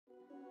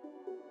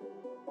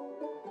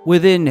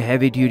Within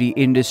heavy-duty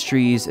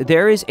industries,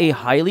 there is a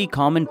highly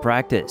common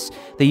practice: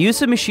 the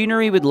use of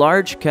machinery with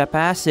large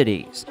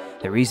capacities.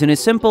 The reason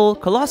is simple: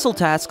 colossal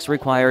tasks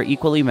require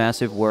equally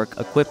massive work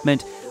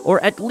equipment,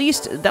 or at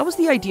least that was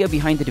the idea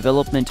behind the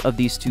development of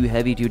these two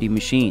heavy-duty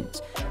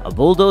machines, a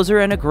bulldozer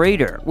and a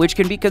grader, which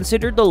can be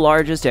considered the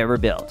largest ever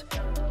built.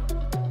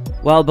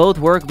 While both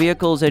work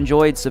vehicles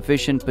enjoyed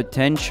sufficient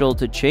potential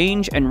to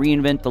change and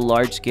reinvent the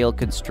large-scale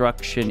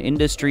construction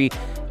industry,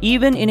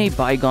 even in a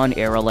bygone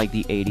era like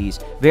the 80s,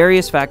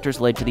 various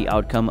factors led to the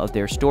outcome of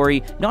their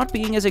story not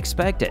being as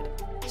expected.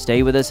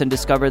 Stay with us and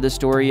discover the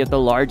story of the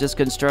largest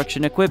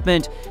construction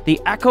equipment, the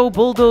Acco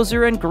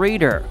Bulldozer and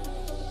Grader.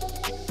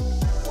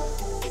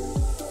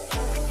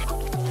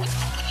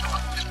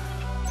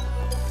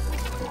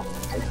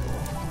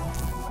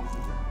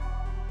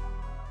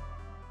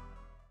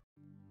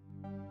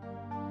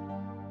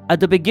 At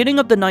the beginning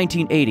of the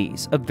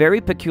 1980s, a very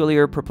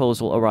peculiar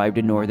proposal arrived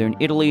in northern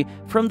Italy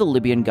from the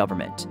Libyan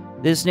government.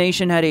 This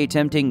nation had a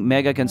tempting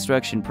mega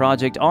construction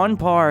project on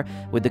par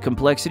with the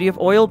complexity of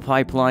oil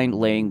pipeline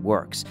laying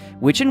works,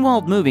 which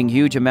involved moving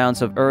huge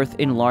amounts of earth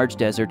in large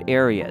desert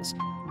areas.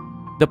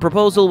 The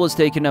proposal was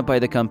taken up by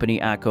the company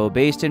Acco,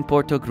 based in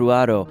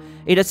Portogruaro.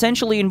 It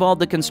essentially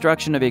involved the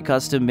construction of a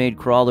custom-made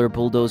crawler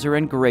bulldozer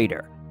and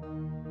grader.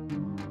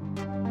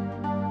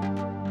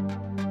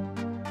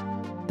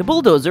 The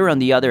bulldozer, on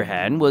the other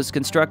hand, was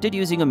constructed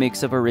using a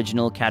mix of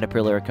original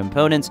Caterpillar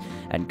components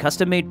and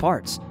custom-made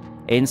parts.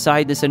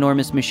 Inside this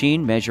enormous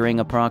machine, measuring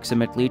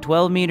approximately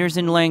 12 meters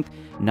in length,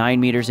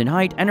 9 meters in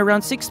height, and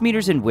around 6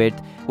 meters in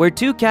width, were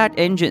two Cat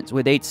engines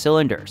with 8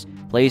 cylinders,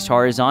 placed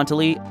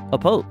horizontally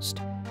opposed.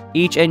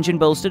 Each engine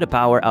boasted a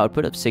power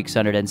output of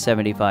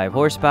 675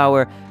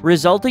 horsepower,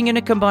 resulting in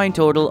a combined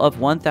total of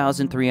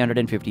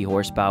 1,350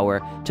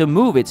 horsepower to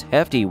move its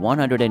hefty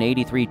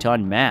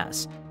 183-ton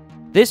mass.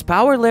 This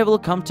power level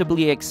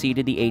comfortably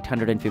exceeded the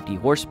 850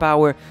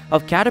 horsepower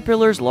of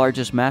Caterpillar's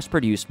largest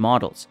mass-produced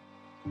models.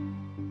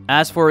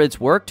 As for its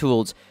work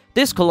tools,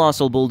 this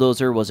colossal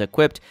bulldozer was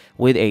equipped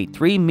with a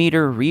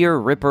 3-meter rear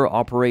ripper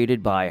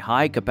operated by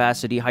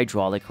high-capacity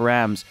hydraulic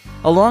rams,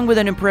 along with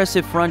an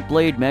impressive front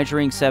blade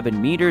measuring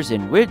 7 meters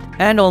in width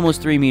and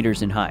almost 3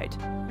 meters in height.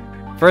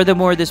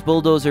 Furthermore, this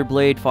bulldozer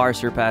blade far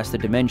surpassed the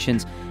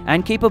dimensions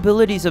and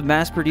capabilities of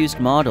mass-produced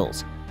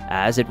models,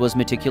 as it was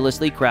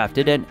meticulously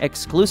crafted and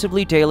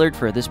exclusively tailored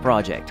for this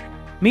project,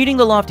 meeting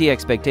the lofty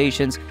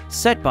expectations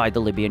set by the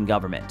Libyan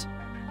government.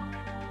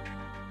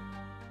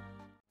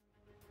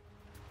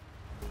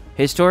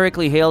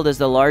 Historically hailed as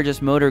the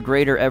largest motor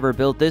grader ever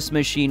built, this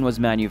machine was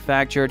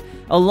manufactured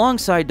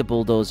alongside the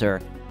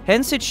bulldozer,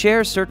 hence it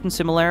shares certain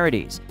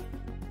similarities.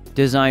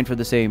 Designed for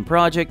the same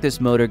project,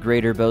 this motor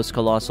grader boasts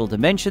colossal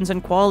dimensions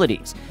and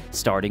qualities,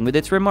 starting with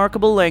its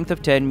remarkable length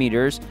of 10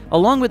 meters,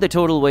 along with a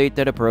total weight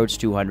that approached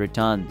 200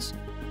 tons.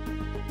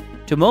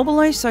 To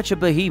mobilize such a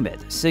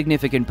behemoth,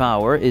 significant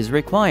power is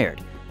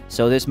required,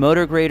 so this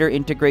motor grader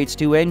integrates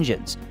two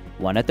engines,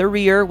 one at the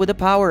rear with a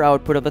power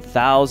output of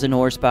 1,000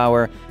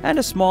 horsepower and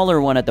a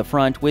smaller one at the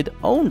front with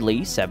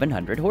only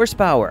 700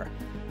 horsepower.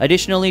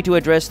 Additionally, to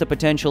address the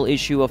potential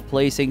issue of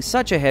placing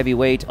such a heavy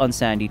weight on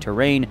sandy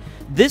terrain,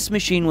 this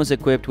machine was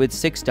equipped with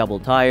 6 double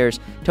tires,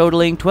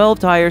 totaling 12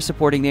 tires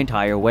supporting the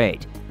entire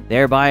weight,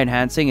 thereby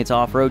enhancing its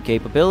off-road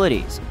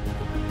capabilities.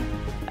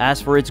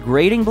 As for its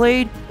grading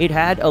blade, it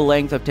had a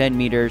length of 10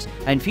 meters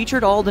and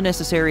featured all the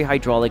necessary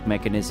hydraulic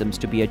mechanisms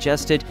to be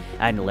adjusted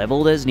and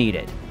leveled as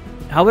needed.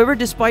 However,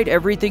 despite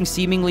everything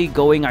seemingly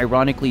going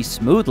ironically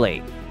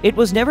smoothly, it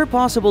was never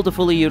possible to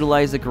fully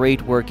utilize the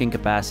great working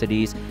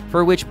capacities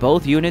for which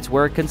both units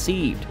were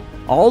conceived,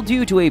 all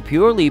due to a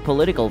purely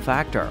political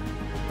factor.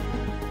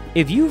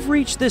 If you've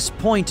reached this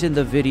point in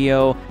the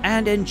video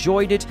and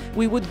enjoyed it,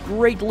 we would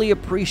greatly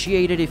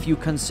appreciate it if you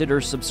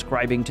consider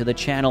subscribing to the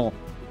channel.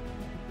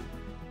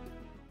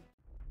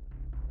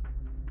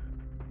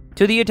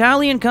 To the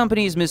Italian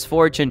company's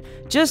misfortune,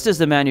 just as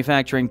the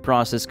manufacturing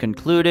process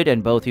concluded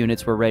and both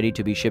units were ready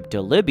to be shipped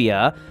to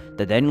Libya,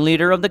 the then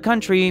leader of the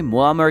country,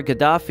 Muammar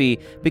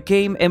Gaddafi,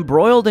 became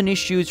embroiled in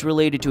issues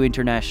related to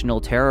international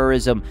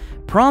terrorism,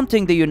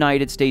 prompting the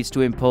United States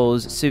to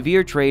impose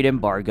severe trade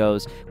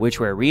embargoes, which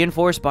were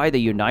reinforced by the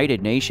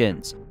United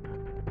Nations.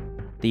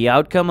 The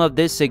outcome of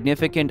this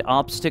significant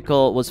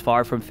obstacle was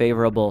far from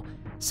favorable.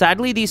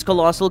 Sadly, these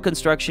colossal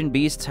construction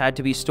beasts had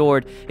to be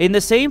stored in the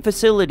same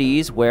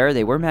facilities where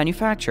they were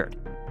manufactured.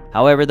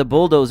 However, the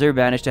bulldozer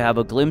managed to have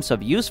a glimpse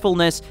of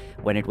usefulness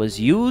when it was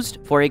used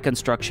for a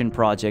construction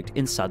project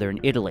in southern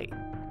Italy.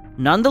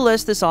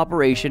 Nonetheless, this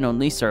operation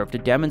only served to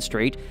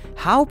demonstrate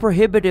how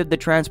prohibitive the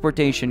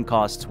transportation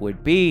costs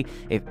would be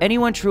if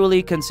anyone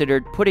truly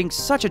considered putting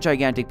such a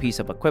gigantic piece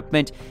of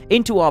equipment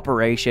into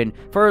operation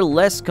for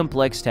less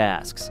complex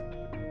tasks.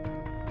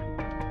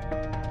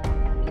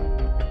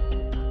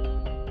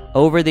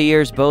 Over the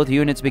years, both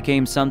units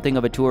became something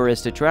of a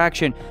tourist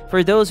attraction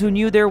for those who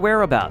knew their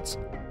whereabouts.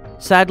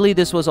 Sadly,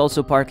 this was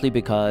also partly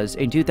because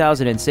in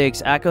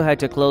 2006, Acco had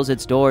to close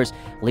its doors,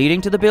 leading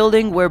to the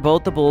building where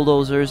both the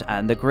bulldozers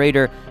and the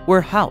grader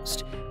were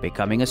housed,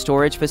 becoming a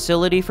storage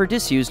facility for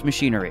disused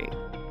machinery.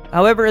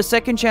 However, a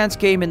second chance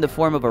came in the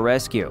form of a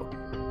rescue.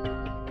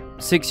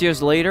 6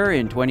 years later,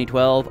 in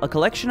 2012, a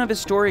collection of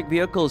historic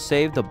vehicles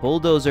saved the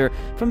Bulldozer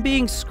from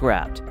being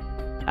scrapped.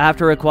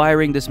 After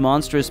acquiring this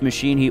monstrous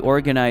machine, he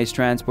organized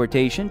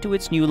transportation to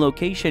its new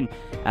location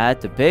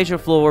at the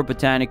Beijaflor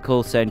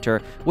Botanical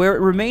Center, where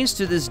it remains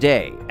to this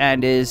day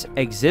and is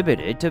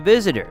exhibited to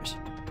visitors.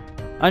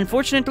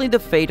 Unfortunately, the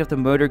fate of the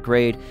motor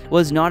grade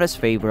was not as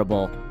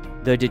favorable.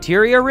 The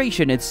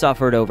deterioration it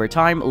suffered over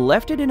time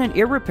left it in an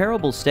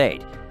irreparable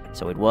state,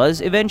 so it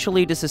was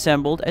eventually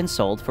disassembled and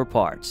sold for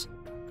parts.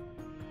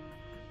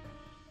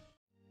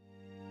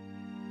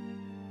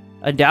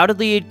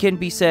 Undoubtedly, it can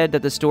be said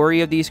that the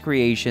story of these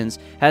creations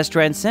has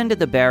transcended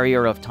the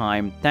barrier of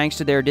time thanks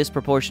to their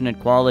disproportionate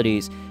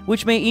qualities,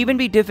 which may even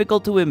be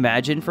difficult to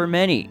imagine for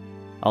many.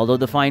 Although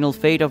the final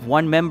fate of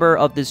one member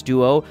of this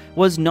duo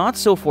was not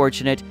so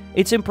fortunate,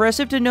 it's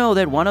impressive to know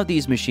that one of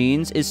these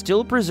machines is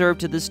still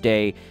preserved to this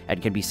day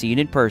and can be seen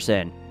in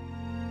person.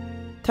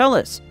 Tell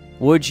us,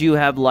 would you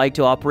have liked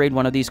to operate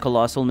one of these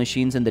colossal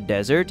machines in the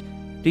desert?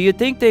 Do you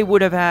think they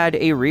would have had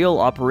a real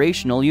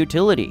operational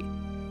utility?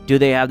 Do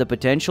they have the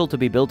potential to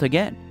be built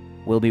again?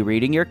 We'll be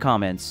reading your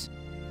comments.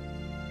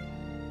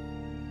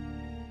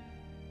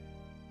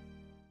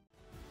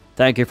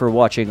 Thank you for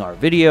watching our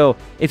video.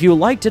 If you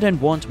liked it and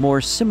want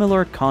more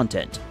similar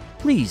content,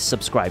 please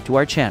subscribe to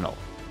our channel.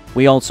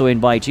 We also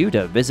invite you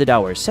to visit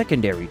our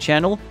secondary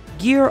channel,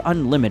 Gear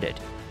Unlimited,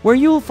 where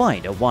you'll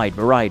find a wide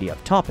variety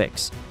of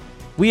topics.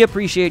 We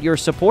appreciate your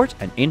support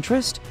and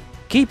interest.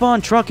 Keep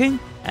on trucking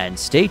and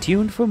stay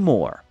tuned for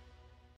more.